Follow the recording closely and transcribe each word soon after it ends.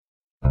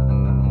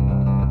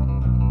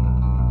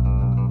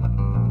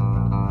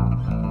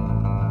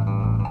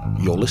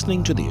You're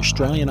listening to the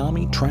Australian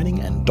Army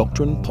Training and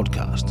Doctrine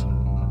Podcast.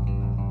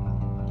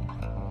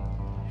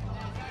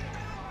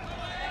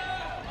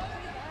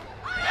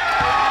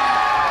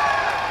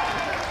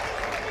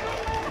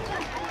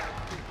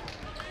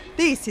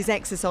 This is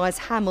Exercise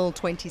Hamel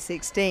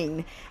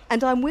 2016,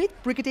 and I'm with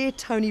Brigadier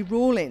Tony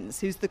Rawlins,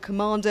 who's the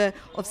commander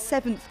of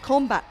 7th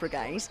Combat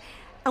Brigade,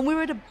 and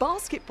we're at a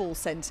basketball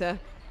centre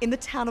in the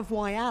town of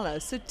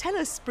Whyalla. So tell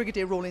us,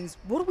 Brigadier Rawlins,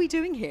 what are we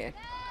doing here?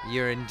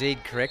 You're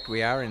indeed correct.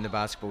 We are in the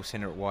basketball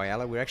centre at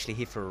Whyalla. We're actually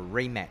here for a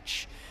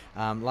rematch.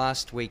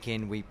 Last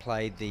weekend we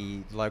played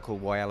the local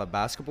Whyalla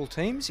basketball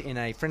teams in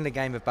a friendly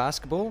game of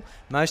basketball.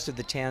 Most of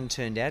the town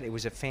turned out. It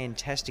was a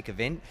fantastic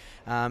event,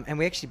 and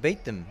we actually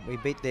beat them. We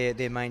beat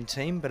their main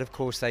team, but of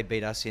course they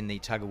beat us in the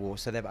tug of war.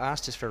 So they've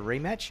asked us for a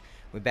rematch.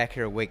 We're back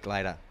here a week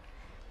later.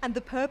 And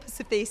the purpose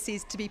of this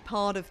is to be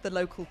part of the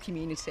local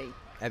community.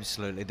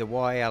 Absolutely. The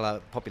Whyalla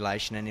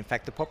population, and in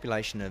fact the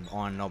population of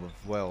Iron Knob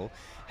as well,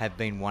 have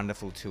been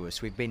wonderful to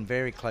us. We've been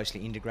very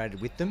closely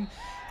integrated with them.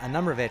 A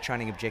number of our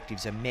training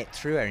objectives are met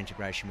through our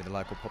integration with the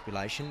local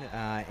population,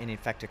 and in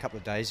fact a couple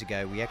of days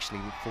ago we actually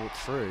fought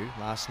through,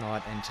 last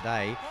night and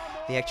today,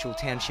 the actual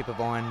township of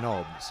Iron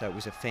Knob. So it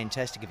was a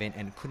fantastic event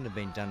and it couldn't have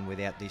been done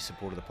without the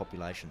support of the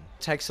population.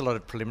 It takes a lot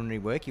of preliminary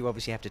work. You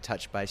obviously have to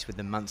touch base with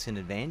them months in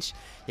advance.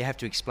 You have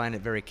to explain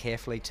it very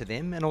carefully to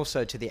them and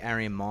also to the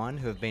Arium Mine,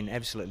 who have been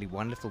absolutely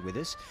wonderful with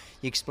us.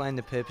 You explain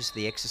the purpose of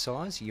the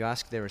exercise, you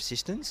ask their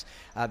assistance.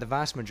 The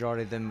vast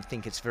majority of them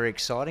think it's very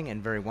exciting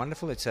and very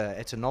wonderful. It's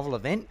a novel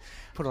event.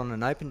 Put on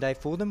an open day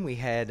for them. We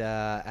had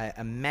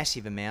a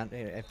massive amount,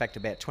 in fact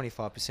about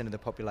 25% of the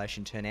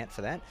population turn out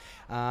for that.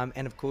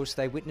 And of course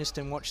they witnessed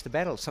and watched the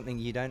battle, something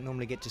you don't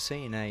normally get to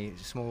see in a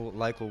small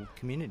local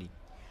community.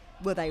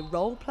 Were they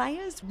role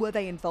players? Were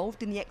they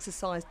involved in the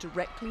exercise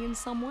directly in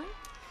some way?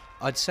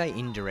 I'd say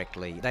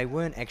indirectly. They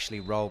weren't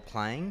actually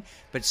role-playing,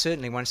 but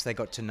certainly once they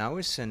got to know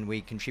us and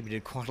we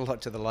contributed quite a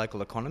lot to the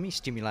local economy,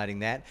 stimulating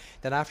that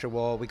after a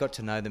while we got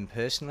to know them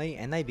personally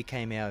and they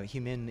became our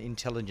human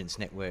intelligence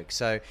network.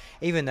 So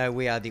even though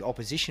we are the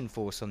opposition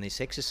force on this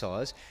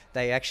exercise,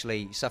 they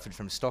actually suffered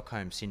from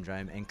Stockholm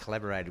Syndrome and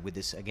collaborated with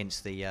us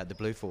against the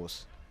Blue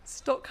Force.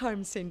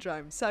 Stockholm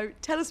Syndrome. So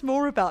tell us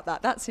more about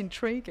that. That's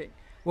intriguing.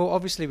 Well,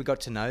 obviously we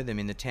got to know them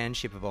in the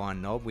township of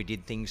Iron Knob. We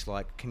did things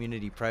like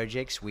community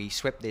projects, we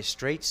swept their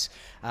streets,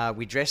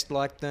 we dressed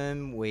like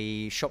them,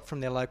 we shopped from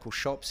their local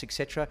shops,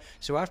 etc.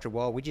 So after a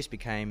while we just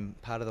became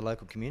part of the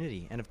local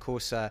community. And of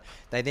course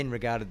they then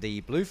regarded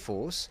the Blue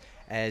Force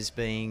as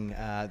being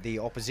the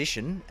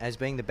opposition, as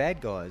being the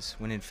bad guys,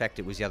 when in fact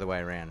it was the other way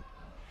around.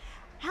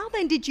 How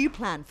then did you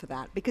plan for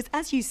that? Because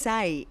as you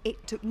say,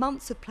 it took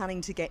months of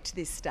planning to get to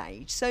this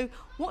stage. So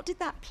what did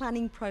that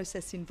planning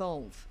process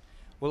involve?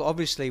 Well,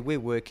 obviously we're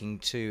working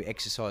to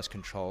exercise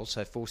control,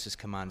 so Forces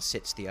Command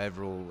sets the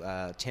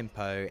overall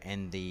tempo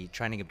and the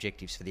training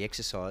objectives for the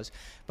exercise,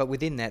 but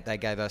within that they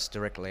gave us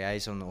direct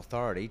liaison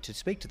authority to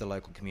speak to the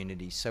local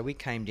communities. So we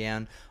came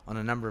down on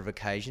a number of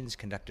occasions,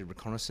 conducted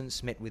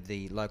reconnaissance, met with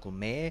the local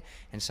mayor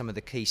and some of the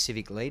key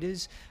civic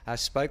leaders,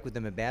 spoke with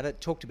them about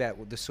it, talked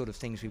about the sort of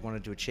things we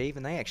wanted to achieve,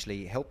 and they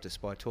actually helped us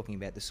by talking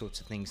about the sorts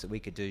of things that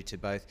we could do to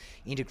both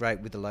integrate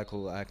with the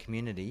local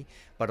community,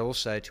 but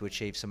also to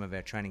achieve some of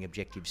our training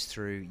objectives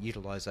through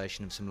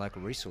utilisation of some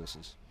local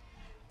resources.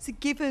 So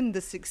given the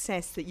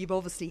success that you've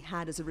obviously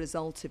had as a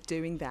result of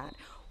doing that,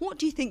 what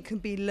do you think can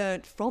be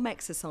learnt from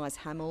Exercise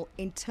Hamel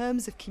in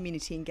terms of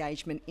community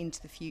engagement into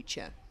the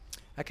future?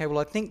 Okay, well,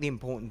 I think the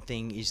important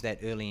thing is that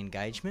early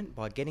engagement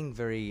by getting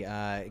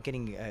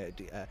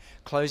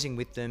closing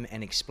with them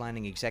and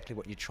explaining exactly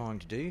what you're trying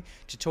to do,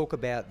 to talk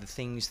about the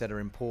things that are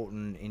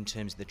important in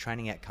terms of the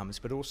training outcomes,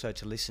 but also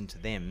to listen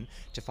to them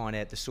to find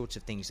out the sorts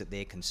of things that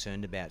they're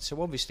concerned about.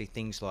 So obviously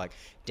things like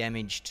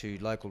damage to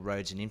local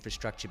roads and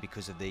infrastructure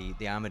because of the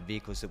armoured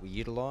vehicles that we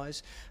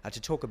utilise,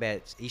 to talk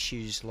about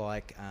issues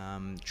like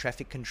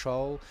traffic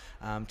control,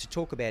 to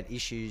talk about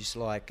issues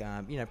like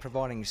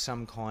providing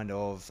some kind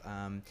of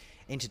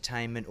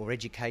entertainment or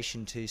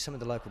education to some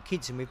of the local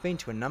kids. And we've been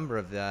to a number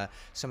of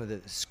some of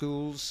the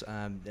schools,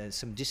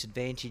 some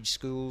disadvantaged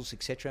schools,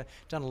 etc.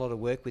 Done a lot of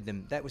work with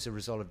them. That was a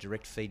result of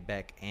direct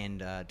feedback and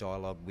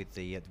dialogue with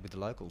the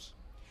locals.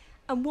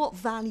 And what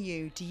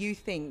value do you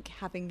think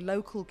having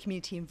local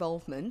community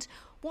involvement,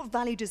 what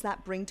value does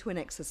that bring to an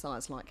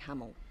exercise like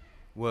Hamel?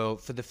 Well,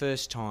 for the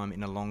first time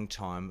in a long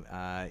time,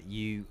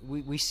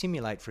 we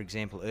simulate, for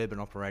example, urban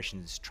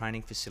operations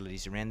training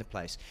facilities around the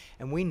place,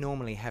 and we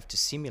normally have to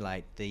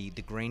simulate the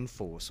green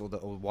force or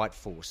white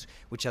force,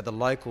 which are the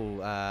local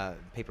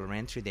people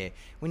around through there.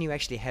 When you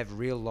actually have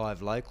real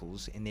live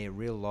locals in their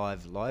real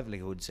live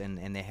livelihoods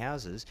and their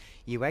houses,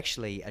 you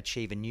actually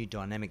achieve a new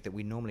dynamic that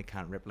we normally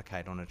can't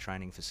replicate on a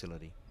training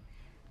facility.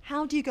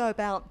 How do you go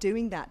about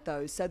doing that,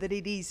 though, so that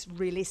it is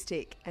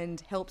realistic and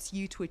helps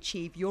you to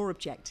achieve your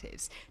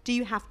objectives? Do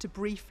you have to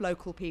brief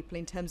local people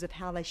in terms of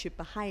how they should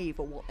behave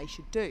or what they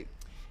should do?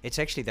 It's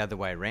actually the other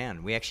way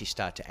around. We actually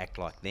start to act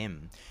like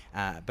them,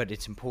 but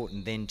it's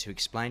important then to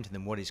explain to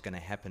them what is going to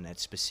happen at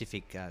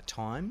specific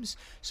times.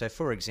 So,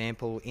 for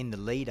example, in the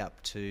lead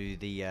up to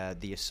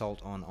the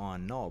assault on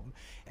Iron Knob,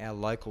 our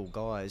local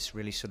guys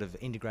really sort of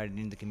integrated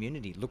in the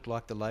community, looked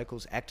like the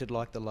locals, acted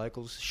like the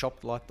locals,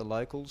 shopped like the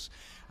locals,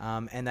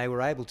 and they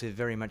were able to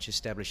very much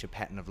establish a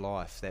pattern of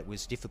life that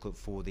was difficult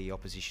for the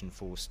opposition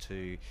force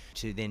to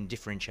then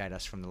differentiate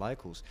us from the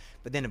locals.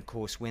 But then, of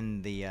course,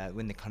 when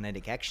the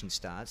kinetic action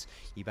starts,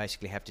 you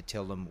basically have to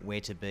tell them where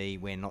to be,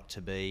 where not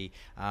to be,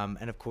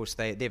 and of course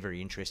they're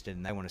very interested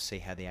and they want to see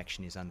how the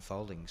action is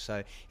unfolding.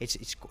 So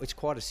it's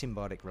quite a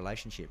symbiotic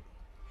relationship.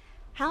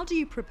 How do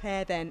you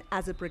prepare then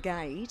as a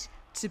brigade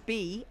to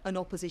be an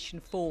opposition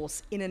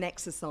force in an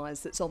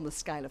exercise that's on the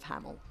scale of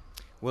Hamel?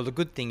 Well, the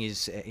good thing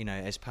is,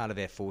 as part of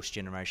our force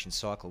generation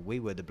cycle, we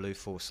were the Blue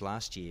Force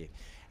last year,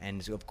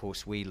 and of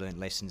course we learnt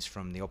lessons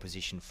from the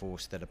opposition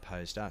force that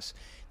opposed us.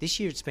 This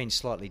year it's been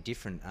slightly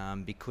different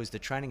because the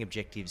training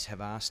objectives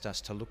have asked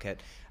us to look at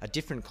a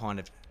different kind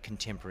of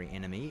contemporary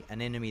enemy,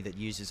 an enemy that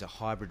uses a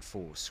hybrid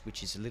force,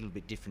 which is a little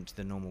bit different to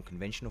the normal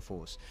conventional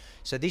force.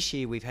 So this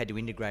year we've had to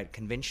integrate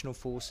conventional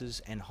forces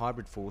and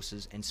hybrid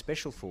forces and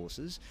special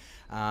forces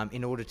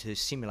in order to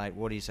simulate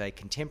what is a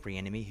contemporary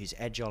enemy who's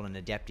agile and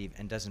adaptive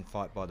and doesn't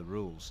fight by the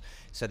rules.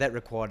 So that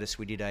required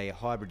we did a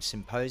hybrid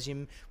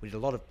symposium, we did a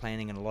lot of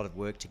planning and a lot of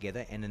work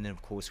together, and then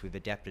of course we've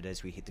adapted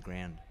as we hit the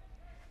ground.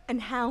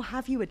 And how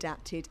have you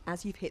adapted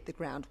as you've hit the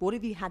ground? What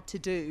have you had to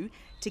do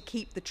to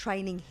keep the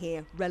training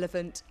here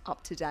relevant,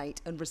 up to date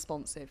and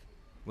responsive?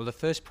 Well, the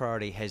first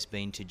priority has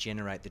been to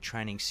generate the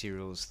training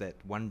serials that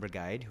one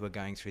brigade, who are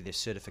going through their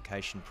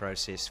certification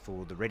process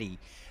for the ready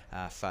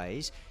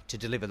phase, to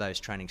deliver those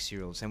training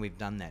serials, and we've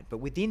done that. But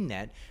within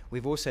that,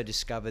 we've also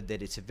discovered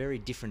that it's a very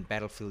different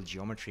battlefield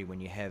geometry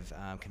when you have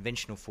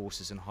conventional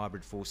forces and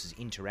hybrid forces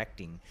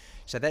interacting.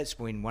 So that's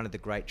been one of the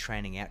great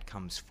training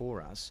outcomes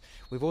for us.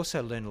 We've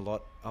also learned a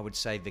lot, I would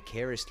say,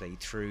 vicariously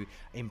through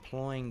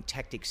employing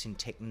tactics and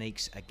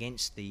techniques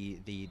against the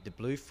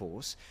Blue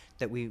Force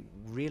that we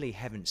really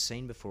haven't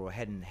seen before or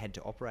hadn't had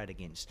to operate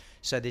against.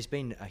 So there's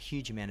been a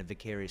huge amount of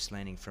vicarious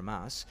learning from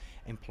us,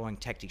 employing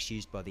tactics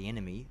used by the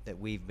enemy that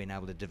we've been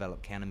able to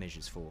develop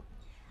countermeasures for.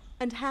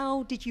 And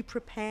how did you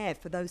prepare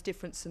for those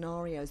different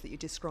scenarios that you're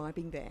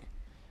describing there?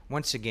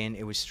 Once again,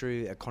 it was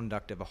through a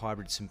conduct of a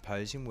hybrid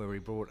symposium where we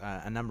brought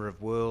a number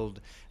of world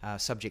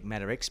subject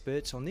matter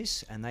experts on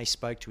this, and they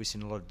spoke to us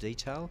in a lot of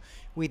detail.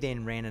 We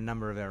then ran a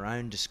number of our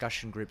own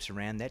discussion groups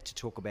around that to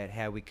talk about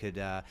how we could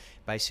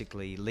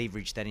basically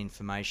leverage that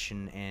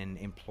information and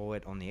employ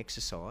it on the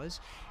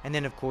exercise. And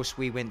then, of course,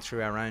 we went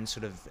through our own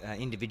sort of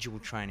individual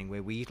training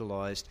where we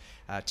utilised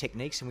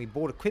techniques and we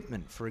bought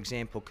equipment, for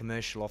example,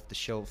 commercial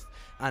off-the-shelf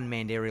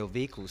unmanned aerial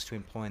vehicles to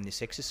employ in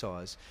this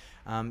exercise.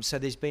 So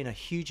there's been a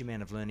huge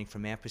amount of learning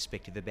from our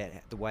perspective about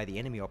the way the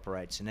enemy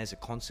operates, and as a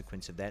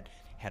consequence of that,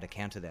 how to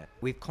counter that.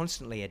 We've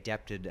constantly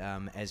adapted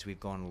as we've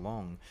gone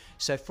along.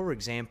 So, for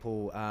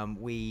example,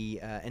 we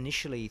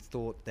initially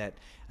thought that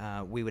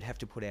we would have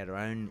to put out our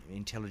own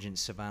intelligence,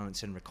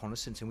 surveillance and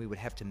reconnaissance, and we would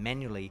have to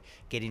manually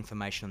get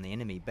information on the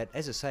enemy. But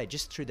as I say,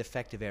 just through the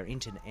fact of our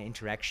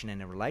interaction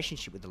and our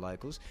relationship with the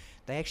locals,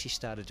 they actually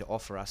started to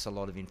offer us a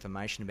lot of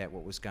information about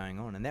what was going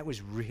on. And that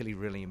was really,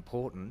 really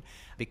important,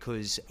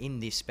 because in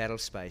this battle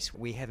space,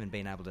 we haven't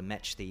been able to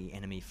match the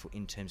enemy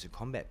in terms of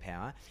combat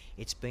power.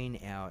 It's been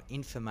our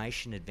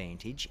information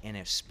advantage and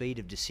our speed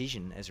of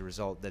decision as a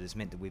result that has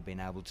meant that we've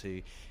been able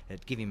to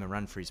give him a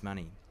run for his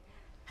money.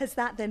 Has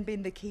that then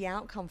been the key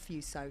outcome for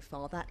you so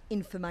far, that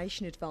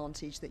information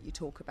advantage that you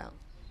talk about?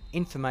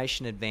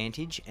 Information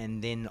advantage,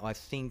 and then I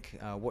think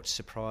what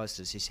surprised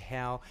us is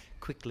how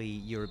quickly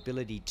your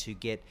ability to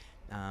get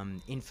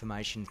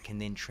information can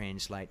then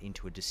translate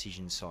into a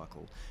decision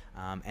cycle.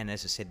 And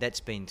as I said, that's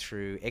been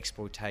through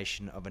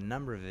exploitation of a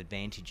number of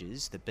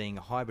advantages that being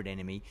a hybrid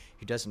enemy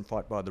who doesn't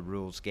fight by the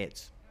rules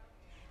gets.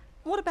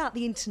 What about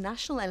the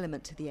international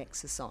element to the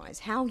exercise?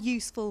 How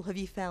useful have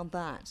you found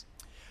that?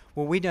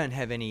 Well, we don't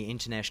have any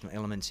international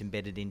elements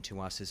embedded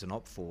into us as an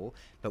OPFOR,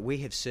 but we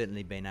have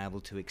certainly been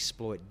able to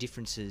exploit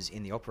differences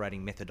in the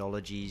operating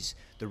methodologies,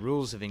 the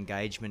rules of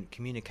engagement,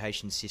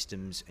 communication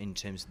systems in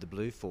terms of the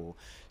Blue Four.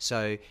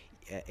 So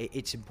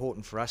it's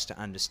important for us to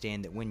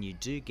understand that when you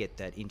do get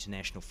that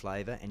international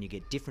flavour and you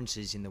get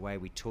differences in the way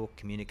we talk,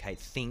 communicate,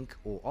 think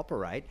or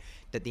operate,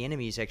 that the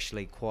enemy is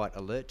actually quite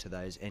alert to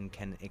those and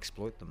can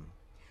exploit them.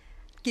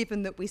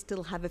 Given that we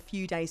still have a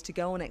few days to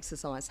go on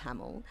Exercise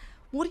Hamel,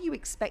 what are you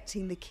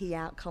expecting the key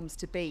outcomes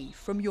to be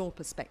from your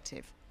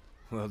perspective?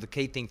 Well, the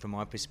key thing from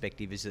my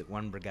perspective is that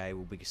one brigade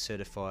will be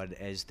certified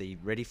as the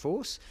ready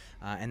force,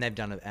 and they've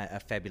done a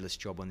fabulous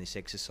job on this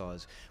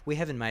exercise. We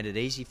haven't made it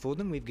easy for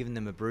them. We've given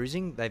them a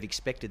bruising. They've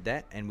expected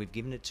that, and we've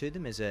given it to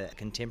them as a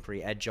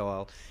contemporary,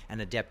 agile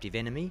and adaptive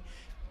enemy.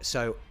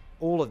 So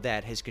all of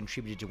that has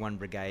contributed to one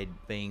brigade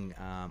being,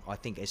 I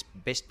think, as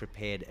best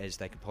prepared as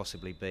they could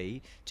possibly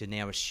be to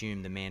now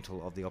assume the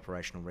mantle of the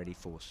operational ready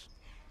force.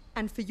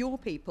 And for your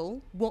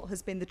people, what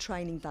has been the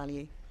training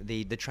value?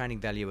 The training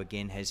value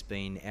again has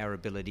been our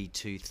ability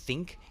to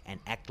think and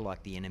act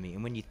like the enemy.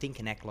 And when you think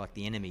and act like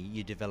the enemy,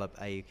 you develop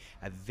a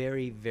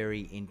very,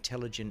 very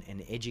intelligent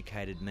and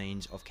educated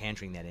means of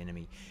countering that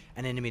enemy.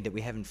 An enemy that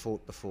we haven't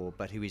fought before,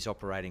 but who is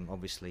operating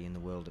obviously in the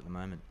world at the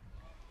moment.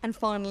 And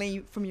finally,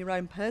 from your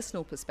own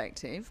personal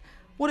perspective,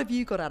 what have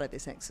you got out of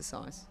this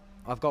exercise?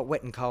 I've got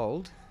wet and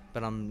cold,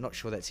 but I'm not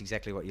sure that's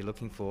exactly what you're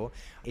looking for.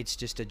 It's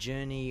just a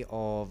journey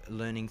of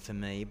learning for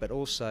me, but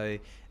also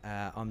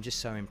I'm just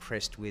so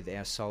impressed with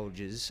our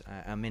soldiers,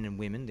 our men and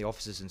women, the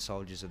officers and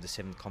soldiers of the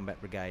 7th Combat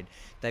Brigade.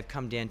 They've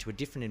come down to a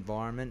different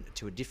environment,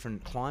 to a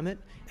different climate,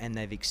 and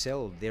they've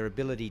excelled. Their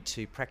ability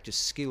to practice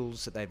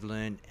skills that they've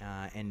learned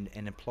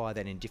and apply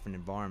that in different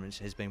environments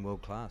has been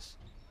world class.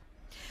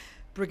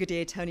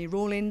 Brigadier Tony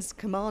Rawlins,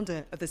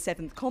 Commander of the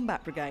 7th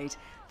Combat Brigade,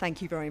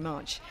 thank you very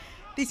much.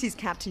 This is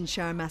Captain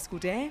Sharon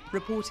Mascall-Dare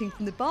reporting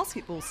from the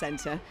Basketball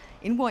Centre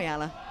in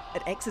Whyalla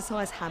at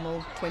Exercise Hamel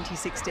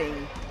 2016.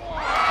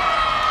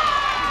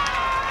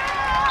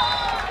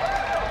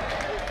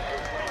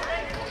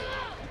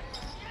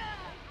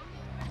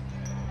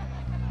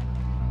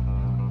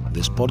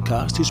 This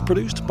podcast is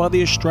produced by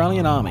the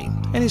Australian Army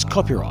and is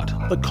copyright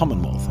the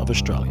Commonwealth of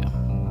Australia.